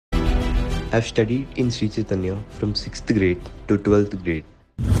I've studied in Sri Chaitanya from 6th grade to 12th grade.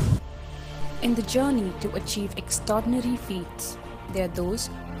 In the journey to achieve extraordinary feats, there are those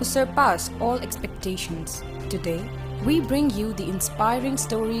who surpass all expectations. Today, we bring you the inspiring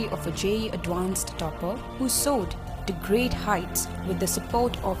story of a JEE Advanced topper who soared to great heights with the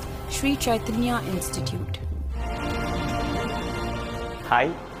support of Sri Chaitanya Institute. Hi,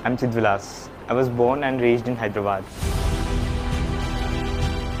 I'm CHIDVILAS. I was born and raised in Hyderabad.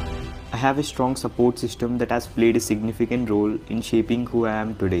 I have a strong support system that has played a significant role in shaping who I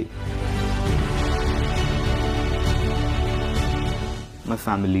am today. My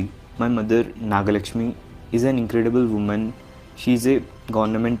family. My mother, Nagalakshmi, is an incredible woman. She is a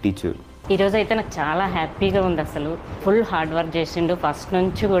government teacher. ఈరోజు అయితే నాకు చాలా హ్యాపీగా ఉంది. అసలు full hard work చేసిండు. First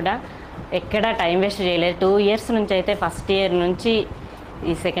నుంచి కూడా ఎక్కడ టైం వేస్ట్ చేయలేదు. 2 years నుంచి అయితే ఫస్ట్ ఇయర్ నుంచి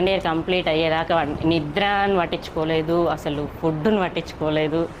ఈ సెకండ్ ఇయర్ కంప్లీట్ అయ్యేదాకా నిద్రను పట్టించుకోలేదు, అసలు ఫుడ్ను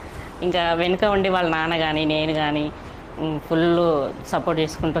పట్టించుకోలేదు. ఇంకా వెనుక ఉండి వాళ్ళ నాన్న కానీ నేను కానీ ఫుల్ సపోర్ట్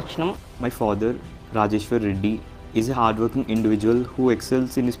చేసుకుంటూ వచ్చినాం. My father, Rajeshwar Reddy, is a hardworking individual who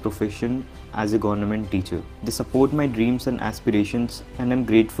excels in his profession as a government teacher. They support my dreams and aspirations and I'm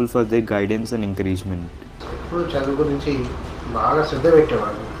grateful for their guidance and encouragement. ఇప్పుడు చదువు గురించి బాగా శ్రద్ధ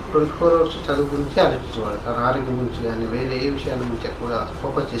పెట్టేవాడు. 24 hours చదువు గురించి ఆలోచించేవాడు. తన ఆరోగ్యం గురించి కానీ వేరే ఏ విషయాల గురించి ఎక్కువగా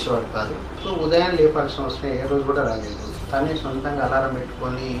ఫోకస్ చేసేవాడు కాదు. సో ఉదయం లేపాల్సిన అవసరం ఏ రోజు కూడా రాలేదు. తనే సొంతంగా అలారం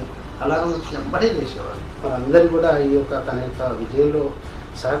పెట్టుకొని అలారం వెంబడే చేసేవాడు. అందరూ కూడా ఈ యొక్క తన యొక్క విజయంలో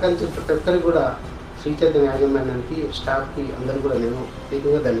సహకరించిన ప్రతి ఒక్కరికి కూడా శ్రీ చైతన్య యాజమాన్యానికి, స్టాఫ్కి అందరూ కూడా నేను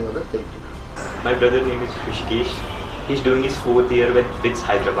ప్రత్యేకంగా ధన్యవాదాలు తెలుపుతున్నాను. My brother name is Rishikesh. He's doing his 4th year with BITS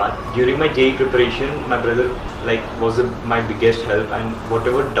Hyderabad. During my JEE preparation, my brother was my biggest help, and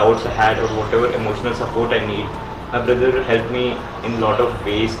whatever doubts I had or whatever emotional support I need, my brother helped me in a lot of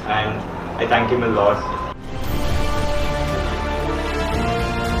ways, and I thank him a lot.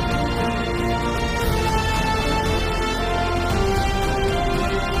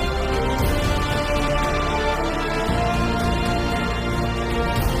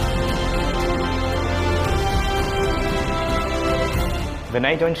 When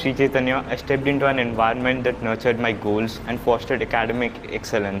I joined Sri Chaitanya, I stepped into an environment that nurtured my goals and fostered academic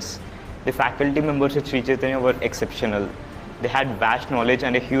excellence. The faculty members at Sri Chaitanya were exceptional. They had vast knowledge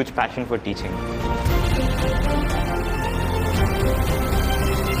and a huge passion for teaching.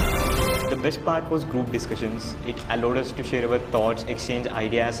 The best part was group discussions. It allowed us to share our thoughts, exchange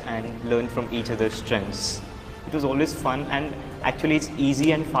ideas and learn from each other's strengths. It was always fun, and actually it's easy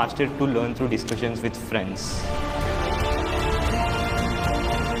and faster to learn through discussions with friends.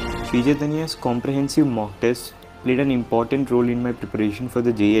 Sri Chaitanya's comprehensive mock tests played an important role in my preparation for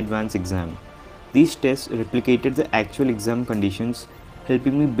the JEE Advanced exam. These tests replicated the actual exam conditions,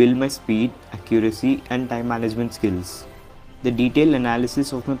 helping me build my speed, accuracy and time management skills. The detailed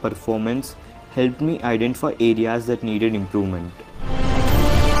analysis of my performance helped me identify areas that needed improvement.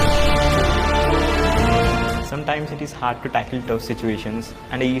 Sometimes it is hard to tackle tough situations,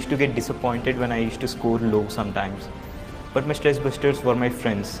 and I used to get disappointed when I used to score low sometimes. But my stress busters were my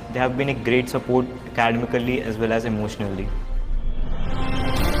friends. They have been a great support academically as well as emotionally.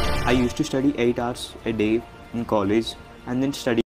 I used to study 8 hours a day in college and then study